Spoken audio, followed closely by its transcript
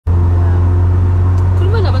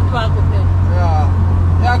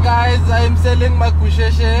I am selling my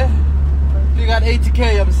Gusheshe. If you got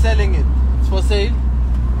 80k, I'm selling it. It's for sale.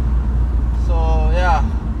 So yeah,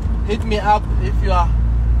 hit me up if you are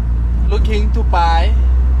looking to buy.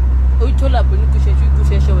 I'm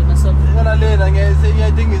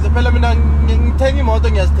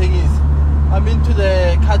into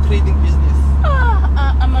the car trading business.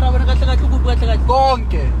 I'm an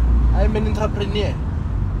entrepreneur.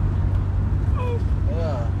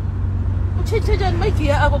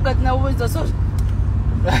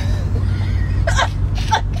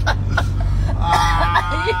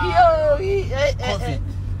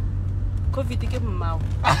 Coffee ticket mouth.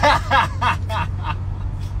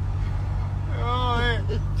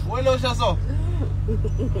 Bueno, ya so.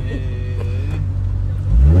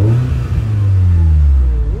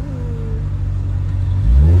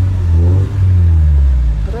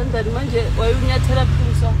 Brandon manje wayunyathela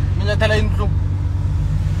phuso. Minyathela indlu.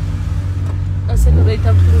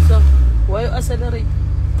 Accelerate phuso. Why accelerate?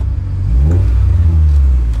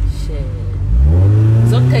 Shit.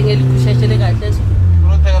 Zokuthengela igusheshe lekahle eso.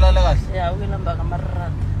 Unothengela lekahle? Yeah, ukulamba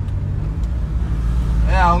kamarara.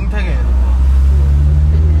 Yeah, ungithengela.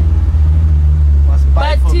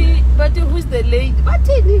 But who's the lady?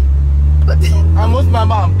 I'm with my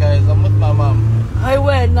mom, guys. I'm with my mom. Hi,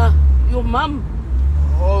 wena. Your mom?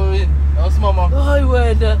 Oh, that's my mom. Hi,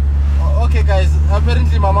 wena. Okay, guys.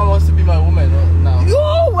 Apparently, my mom wants to be my woman now.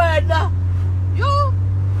 Yo, wena. Yo.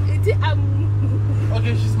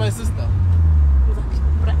 Okay, she's my sister.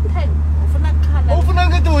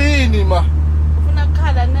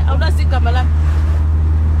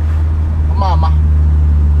 Mama.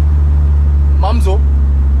 Mamzo.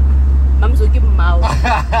 Mamzo give mouth.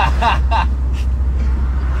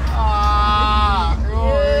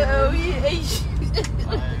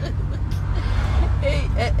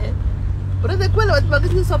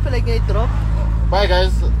 Bye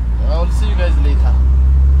guys. I'll see you guys later.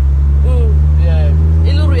 Yeah.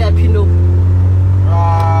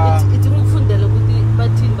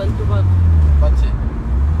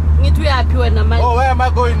 Oh, where am I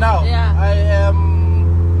going now? Yeah.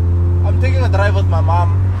 I'm taking a drive with my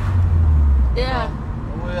mom. Yeah.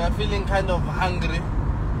 We are feeling kind of hungry.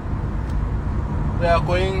 We are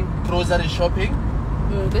going grocery shopping.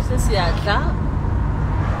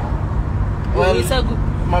 Well,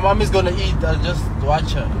 my mom is gonna eat. I'll just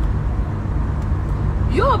watch her.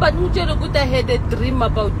 Yo, but I had a dream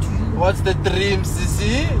about you. What's the dream,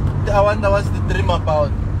 Sissy? I wonder what's the dream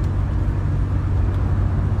about.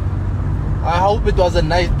 I hope it was a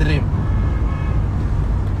nice dream.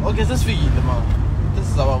 Okay, this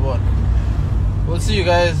is our one. We'll see you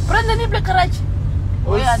guys. We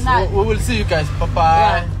will see you guys. Bye bye.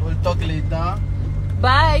 Yeah. We'll talk later.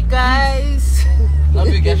 Bye guys. Love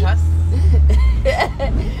you, Gusheshe.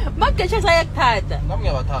 Gusheshe ayakuthanda. Nami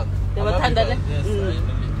ngiyabathanda. Uyabathanda le? Yes, I really.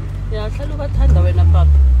 Yeah, hlala ubathanda wena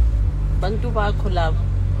papa. Bantu bakho labo.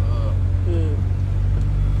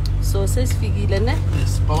 So sesifikile ne?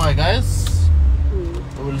 Yes, bye bye guys.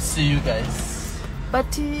 We will see you guys.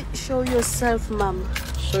 But show yourself, mama.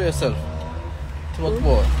 Show yourself. To what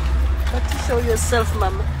more? But show yourself,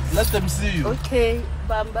 mama. Let them see you. Okay,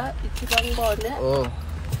 Bamba, oh.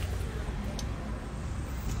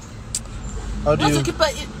 How do you?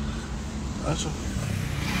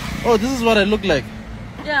 Oh, this is what I look like.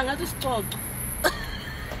 Yeah, I just talk.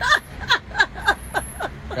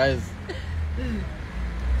 Guys,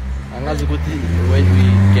 when we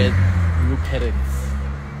get new parents,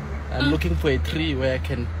 I'm looking for a tree where I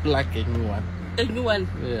can plug a new one. A new one?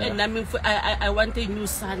 Yeah. And I mean, I want a new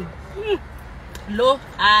son. Lo,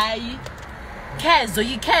 Kezo,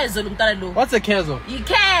 Kezo, what's a Kezo?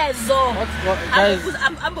 Kezo. Guys?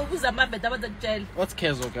 What's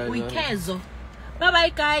Kezo, guys? We Kezo. Bye bye,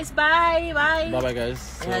 guys. Bye bye. Bye bye, guys.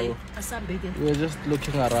 So, we're just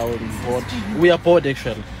looking around, bored. We are bored,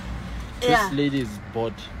 actually. Yeah. This lady is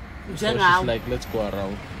bored. So she's like, let's go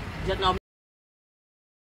around.